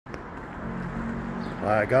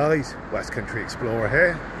Hi guys, West Country Explorer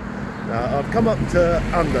here. Now I've come up to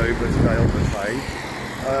Andover today on the train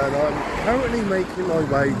and I'm currently making my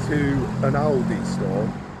way to an Aldi store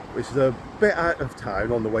which is a bit out of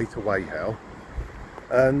town on the way to Weyhill.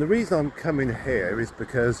 And the reason I'm coming here is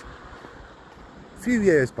because a few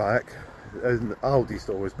years back an Aldi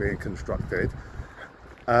store was being constructed,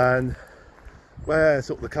 and where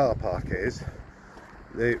sort of the car park is,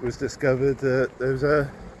 it was discovered that there was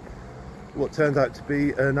what turned out to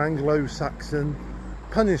be an Anglo-Saxon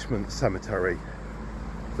punishment cemetery.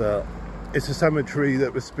 So it's a cemetery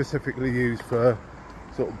that was specifically used for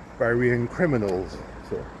sort of burying criminals,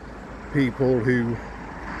 sort of people who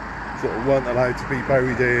sort of weren't allowed to be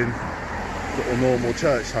buried in sort of normal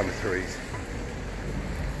church cemeteries.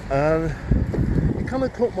 And it kind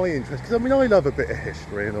of caught my interest because I mean I love a bit of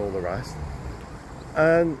history and all the rest,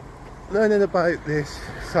 and learning about this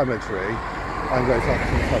cemetery,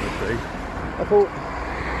 Anglo-Saxon cemetery, I thought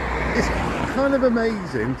it's kind of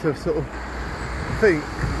amazing to sort of think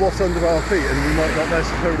what's under our feet and we might not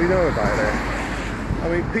necessarily know about it. I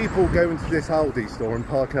mean, people go into this Aldi store and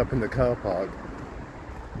parking up in the car park,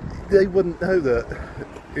 they wouldn't know that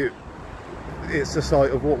it's the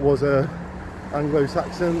site of what was a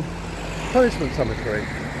Anglo-Saxon punishment cemetery.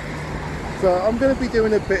 So I'm going to be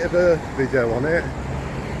doing a bit of a video on it.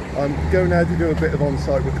 I'm going now to do a bit of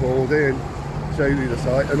on-site recording, show you the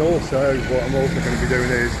site, and also what I'm also going to be doing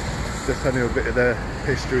is just telling you a bit of the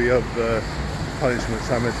history of the punishment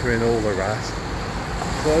cemetery and all the rest.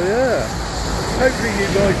 So yeah, hopefully you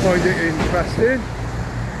guys find it interesting.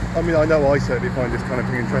 I mean, I know I certainly find this kind of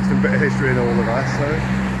thing interesting, a bit of history and all the rest, so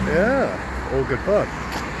yeah, all good fun.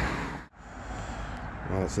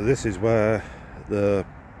 Right, so this is where the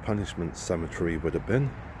punishment cemetery would have been.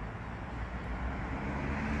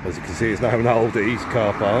 As you can see, it's now an Aldi's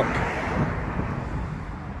car park.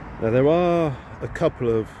 Now there are a couple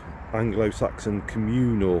of Anglo-Saxon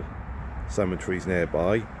communal cemeteries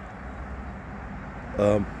nearby.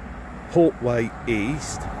 Portway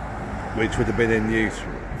East, which would have been in use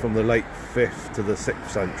from the late 5th to the 6th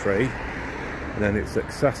century, and then its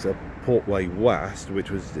successor Portway West, which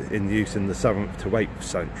was in use in the 7th to 8th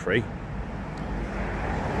century.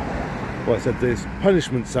 Well, I said this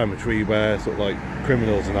punishment cemetery where sort of like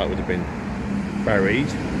criminals and that would have been buried.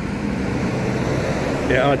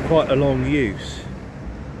 It had quite a long use.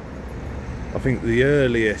 I think the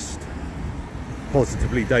earliest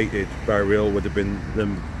positively dated burial would have been the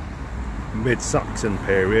mid-Saxon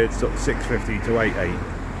period, sort of 650 to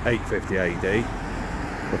 850 AD.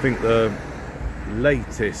 I think the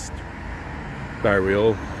latest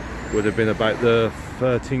burial would have been about the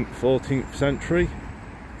 13th, 14th century.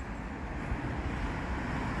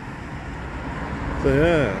 So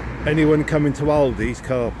yeah, anyone coming to Aldi's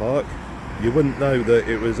car park, you wouldn't know that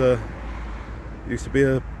it was used to be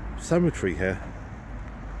a cemetery here.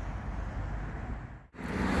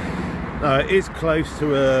 Now it is close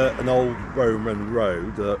to an old Roman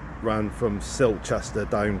road that ran from Silchester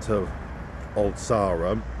down to Old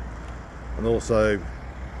Sarum, and also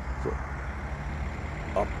sort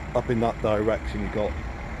of up in that direction you've got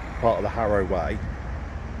part of the Harrow Way.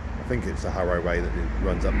 I think it's the Harrow Way that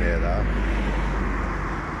runs up near there.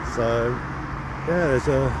 So yeah, there's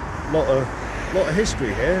a lot of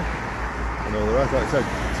history here and all the rest. Like I said,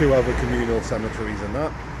 two other communal cemeteries and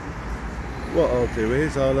that. What I'll do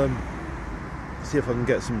is I'll see if I can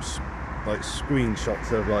get some like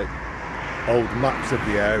screenshots of like old maps of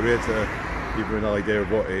the area to give you an idea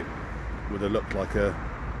of what it would have looked like a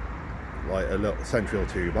little century or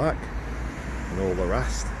two back and all the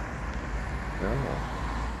rest. Yeah.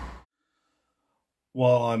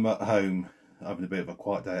 While I'm at home having a bit of a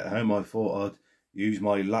quiet day at home, I thought I'd use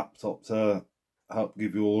my laptop to help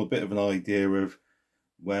give you all a bit of an idea of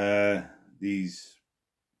where these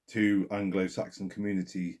two Anglo-Saxon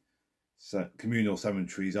communal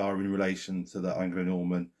cemeteries are in relation to the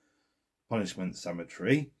Anglo-Norman punishment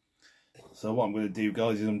cemetery. So what I'm going to do,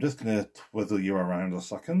 guys, is I'm just going to twiddle you around a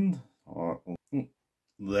second. All right,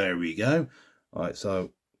 there we go. All right,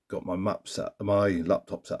 so got my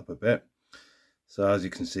laptop set up a bit. So as you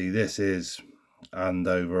can see, this is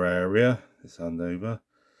Andover area. It's Andover.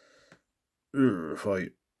 If I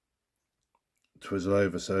twizzle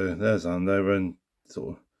over, so there's Andover, and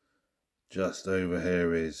sort of just over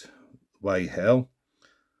here is Weyhill.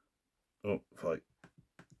 Oh,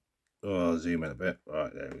 I'll zoom in a bit.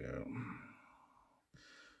 Right, there we go.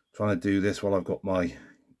 Trying to do this while I've got my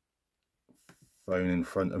phone in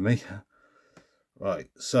front of me. Right,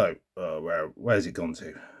 so where's it gone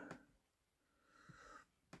to?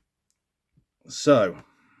 So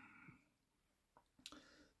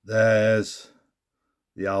there's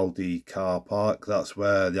the Aldi car park. That's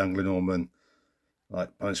where the Anglo-Norman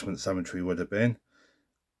like punishment cemetery would have been.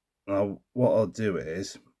 Now what I'll do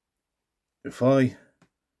is, if I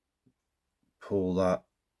pull that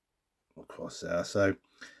across there, so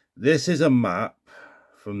this is a map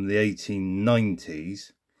from the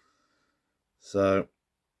 1890s. So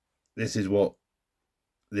this is what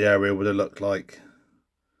the area would have looked like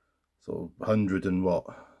sort of 100 and what,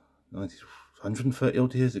 90, 130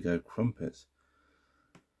 odd years ago. Crumpets.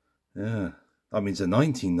 Yeah, that means the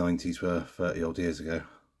 1990s were 30 odd years ago.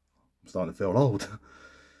 I'm starting to feel old.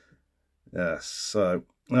 Yeah, so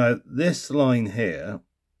this line here,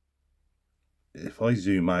 if I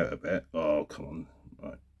zoom out a bit, oh come on,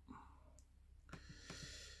 right.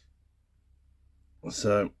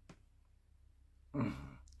 So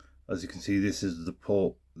as you can see, this is the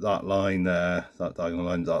port, that line there, that diagonal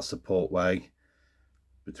line, that's the portway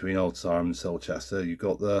between Old Sarum and Silchester. You've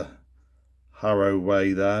got the Harrow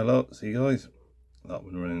Way there, look, see guys, that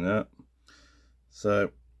one running there.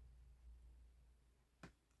 So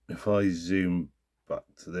if I zoom back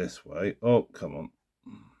to this way, oh come on.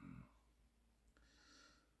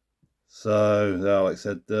 So now, like I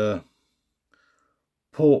said, the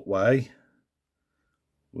portway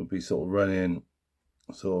would be sort of running,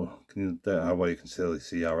 so don't know how well you can still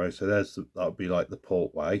see arrow. So there's that would be like the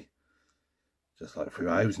portway, just like through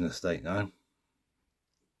a housing estate now.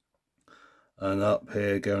 And up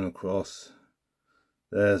here going across,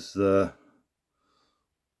 there's the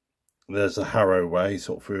Harrow Way,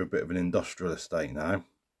 sort of through a bit of an industrial estate now.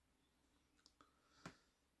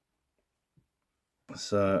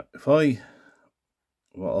 So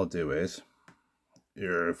what I'll do is,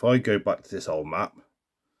 if I go back to this old map,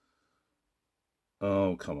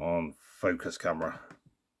 oh come on, focus camera.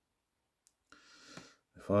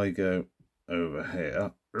 If I go over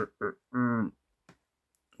here,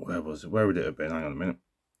 where would it have been? Hang on a minute,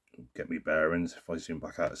 get me bearings. If I zoom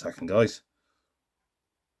back out a second, guys.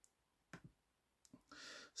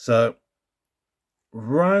 So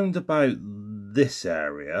round about this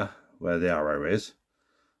area where the arrow is,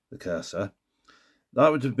 the cursor,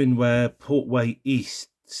 that would have been where Portway East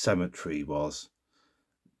Cemetery was.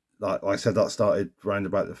 Like I said, that started round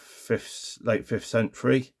about the late 5th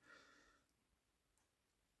century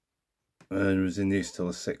and was in use till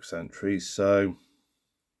the 6th century. So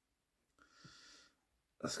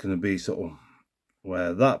that's going to be sort of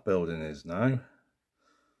where that building is now.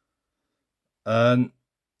 And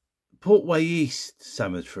Portway East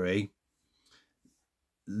Cemetery,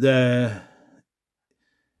 there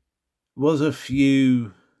was a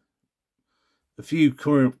few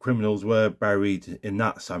current criminals were buried in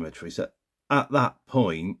that cemetery. So at that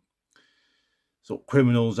point, sort of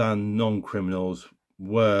criminals and non-criminals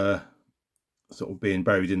were sort of being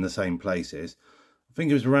buried in the same places. I think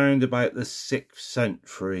it was around about the 6th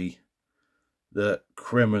century that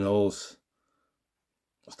criminals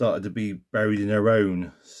started to be buried in their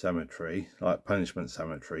own cemetery, like punishment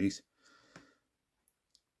cemeteries.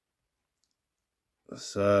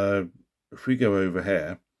 So if we go over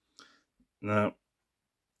here, now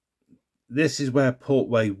this is where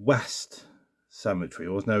Portway West Cemetery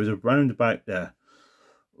was. Now it was around about there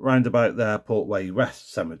Portway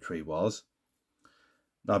West Cemetery was.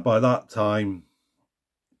 Now by that time,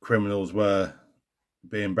 criminals were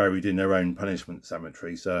being buried in their own punishment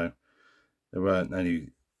cemetery, so there weren't any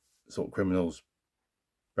sort of criminals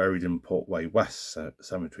buried in Portway West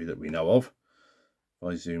Cemetery that we know of. If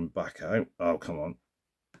I zoom back out, oh come on.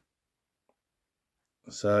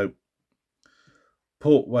 So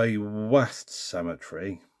Portway West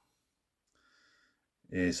Cemetery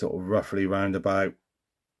is sort of roughly round about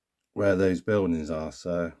where those buildings are.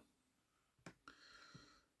 So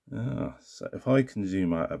so if I can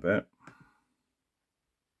zoom out a bit.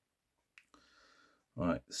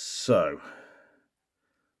 Right, so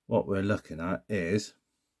what we're looking at is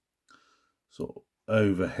sort of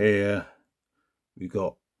over here we've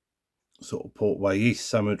got sort of Portway East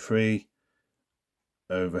Cemetery,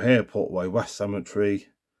 over here Portway West Cemetery,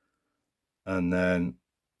 and then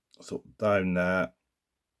sort of down there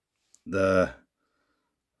the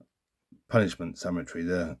punishment cemetery,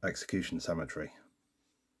 the execution cemetery.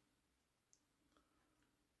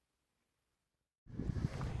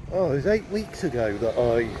 Oh, it was 8 weeks ago that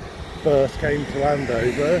I first came to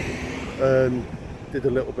Andover and did a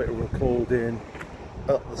little bit of recording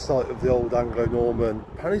at the site of the old Anglo-Norman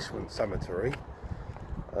punishment cemetery.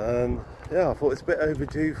 And yeah, I thought it's a bit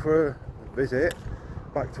overdue for a visit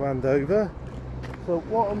back to Andover. So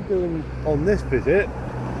what I'm doing on this visit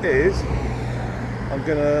is I'm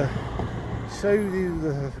going to show you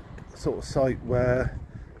the sort of site where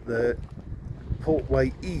the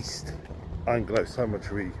Portway East Anglo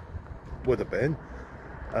Cemetery would have been,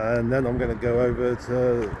 and then I'm going to go over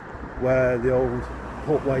to where the old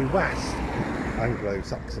Portway West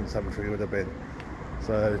Anglo-Saxon cemetery would have been.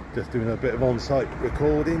 So just doing a bit of on-site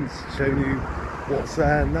recordings, showing you what's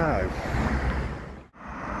there now.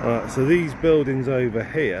 Alright, so these buildings over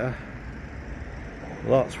here,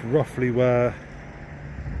 that's roughly where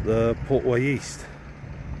the Portway East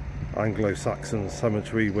Anglo-Saxon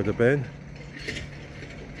cemetery would have been,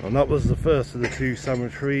 and that was the first of the two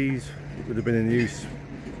cemeteries. It would have been in use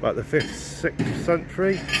about the 5th, 6th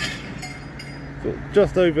century. So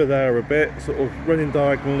just over there a bit, sort of running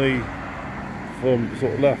diagonally from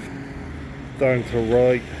sort of left down to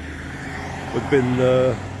right, would have been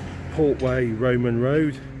the Portway Roman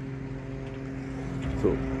Road.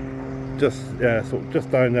 Sort of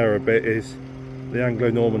just down there a bit is the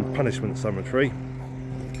Anglo-Norman Punishment Cemetery,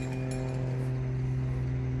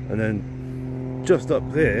 and then just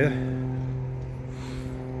up there,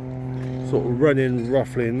 sort of running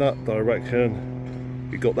roughly in that direction,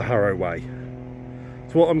 you've got the Harrow Way.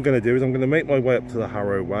 So what I'm going to do is I'm going to make my way up to the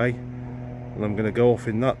Harrow Way, and I'm going to go off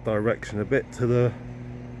in that direction a bit to the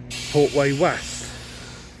Portway West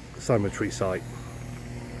cemetery site.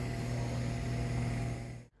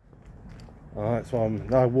 Alright, so I'm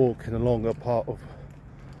now walking along a part of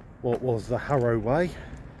what was the Harrow Way.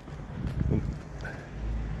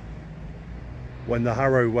 When the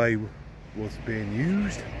Harrow Way was being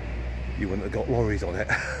used, you wouldn't have got lorries on it.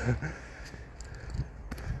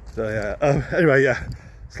 So yeah, anyway, yeah,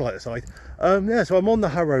 slight aside. Yeah, so I'm on the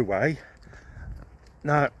Harrow Way.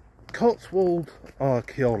 Now, Cotswold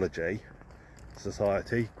Archaeology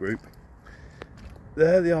Society group,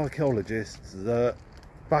 they're the archaeologists that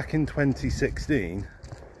back in 2016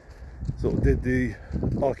 sort of did the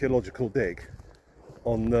archaeological dig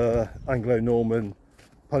on the Anglo-Norman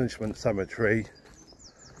Punishment Cemetery,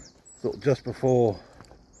 sort of just before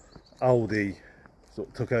Aldi sort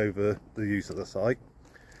of took over the use of the site.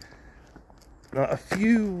 Now, a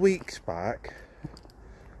few weeks back,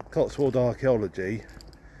 Cotswold Archaeology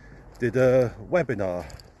did a webinar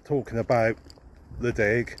talking about the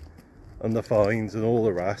dig and the finds and all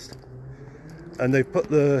the rest, and they put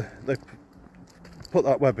that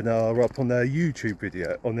webinar up on their YouTube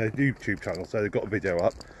video, on their YouTube channel, so they've got a video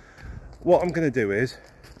up. What I'm going to do is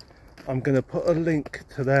I'm going to put a link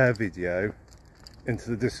to their video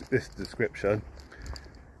into this description.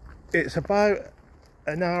 It's about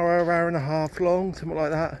an hour and a half long, something like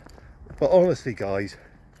that, but honestly guys,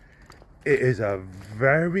 it is a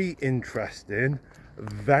very interesting,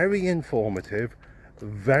 very informative,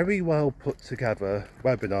 very well put together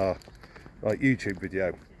webinar, like YouTube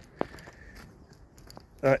video.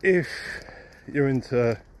 If you're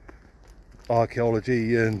into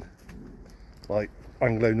archaeology and like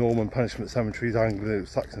Anglo-Norman punishment cemeteries,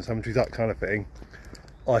 Anglo-Saxon cemeteries, that kind of thing,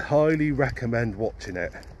 I highly recommend watching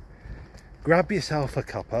it. Grab yourself a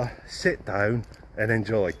cuppa, sit down and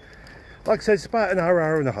enjoy. Like I said, it's about an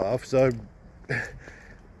hour and a half, so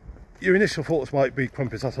your initial thoughts might be,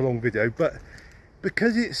 crumpets, that's a long video, but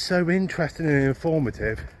because it's so interesting and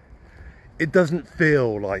informative, it doesn't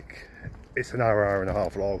feel like it's an hour and a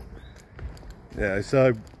half long. Yeah,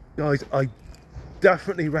 so guys, I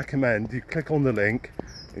definitely recommend you click on the link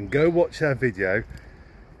and go watch their video,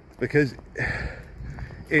 because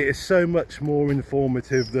it is so much more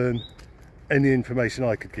informative than any information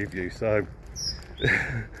I could give you. So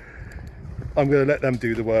I'm going to let them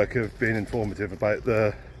do the work of being informative about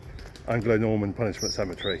the Anglo-Norman Punishment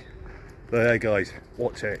Cemetery. There guys,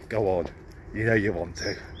 watch it, go on, you know you want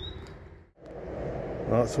to.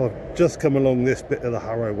 Right, so I've just come along this bit of the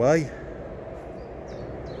Harrow Way,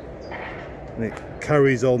 and it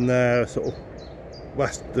carries on there sort of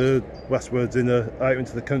westwards out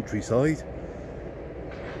into the countryside.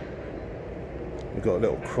 We've got a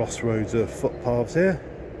little crossroads of footpaths here.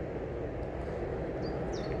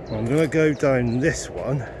 I'm going to go down this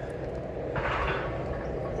one,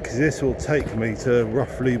 because this will take me to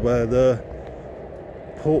roughly where the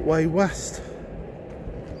Portway West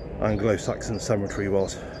Anglo-Saxon cemetery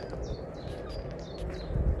was.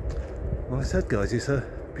 Like I said guys, it's a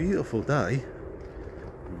beautiful day,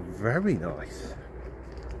 very nice,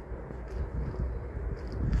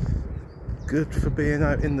 good for being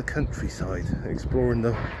out in the countryside, exploring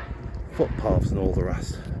the footpaths and all the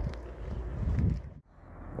rest.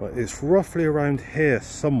 Right, it's roughly around here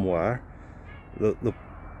somewhere that the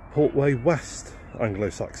Portway West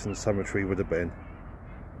Anglo-Saxon cemetery would have been.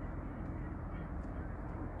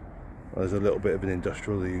 There's a little bit of an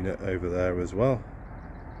industrial unit over there as well.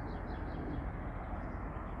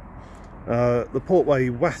 The Portway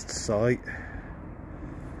West site,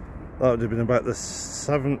 that would have been about the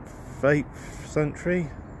 7th, 7th, 8th century.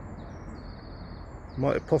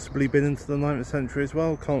 Might have possibly been into the 9th century as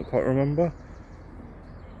well, can't quite remember.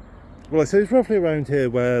 Well, so it's roughly around here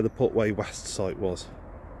where the Putway West site was.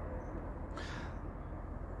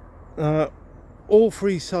 All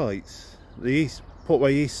three sites, the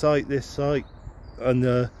Putway East site, this site, and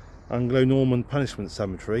the Anglo-Norman punishment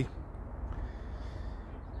cemetery,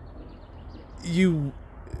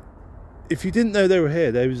 if you didn't know they were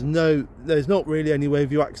here, there's not really any way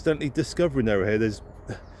of you accidentally discovering they were here. There's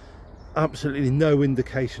absolutely no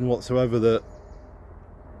indication whatsoever that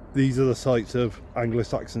these are the sites of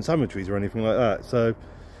Anglo-Saxon cemeteries or anything like that. So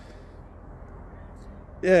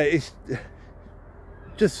yeah, it's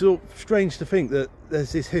just sort of strange to think that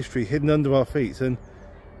there's this history hidden under our feet and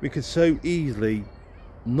we could so easily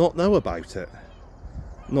not know about it.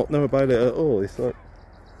 Not know about it at all. It's like,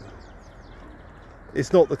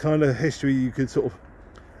 it's not the kind of history you could sort of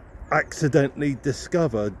accidentally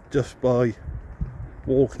discover just by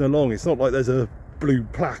walking along. It's not like there's a blue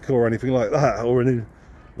plaque or anything like that, or an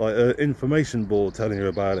information board telling you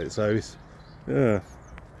about it. So it's, yeah.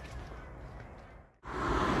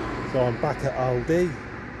 So I'm back at Aldi,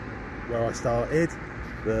 where I started,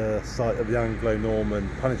 the site of the Anglo-Norman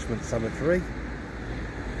punishment cemetery.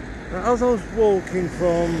 Now, as I was walking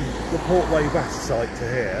from the Putway West site to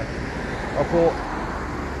here, I thought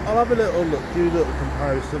I'll have a little look, do a little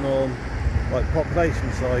comparison on like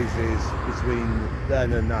population sizes between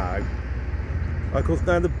then and now. Of course,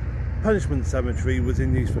 now the punishment cemetery was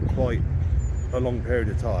in use for quite a long period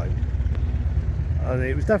of time, and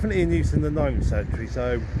it was definitely in use in the 9th century,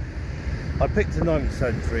 so I picked the 9th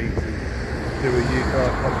century to do a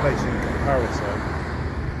population comparison.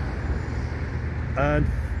 And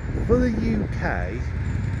for the UK,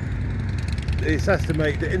 it's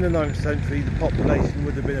estimated that in the 9th century the population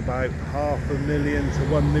would have been about 500,000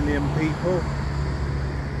 to 1 million people.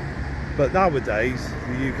 But nowadays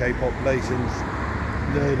the UK population's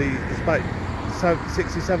it's about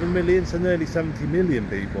 67 million, so nearly 70 million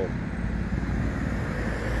people.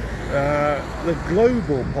 The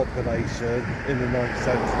global population in the 9th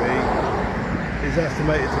century is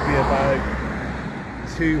estimated to be about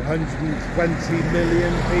 220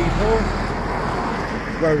 million people.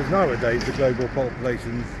 Whereas nowadays the global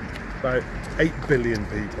population is about 8 billion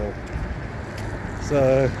people.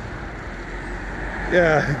 So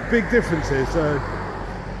yeah, big differences. So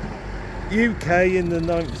UK in the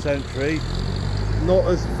 9th century, not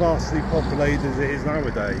as vastly populated as it is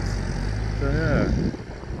nowadays. So yeah.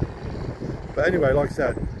 But anyway, like I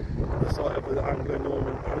said, the site of the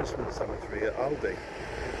Anglo-Norman punishment cemetery at Aldi.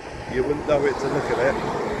 You wouldn't know it to look at it.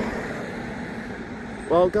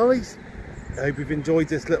 Well guys, I hope you've enjoyed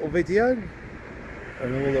this little video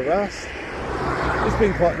and all the rest. It's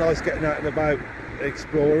been quite nice getting out and about,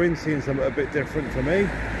 exploring, seeing something a bit different for me.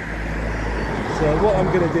 So what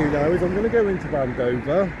I'm going to do now is I'm going to go into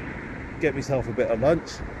Andover, get myself a bit of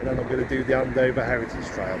lunch, and then I'm going to do the Andover Heritage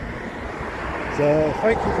Trail. So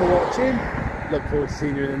thank you for watching, look forward to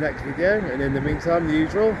seeing you in the next video, and in the meantime, the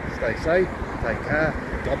usual, stay safe, take care,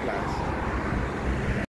 God bless.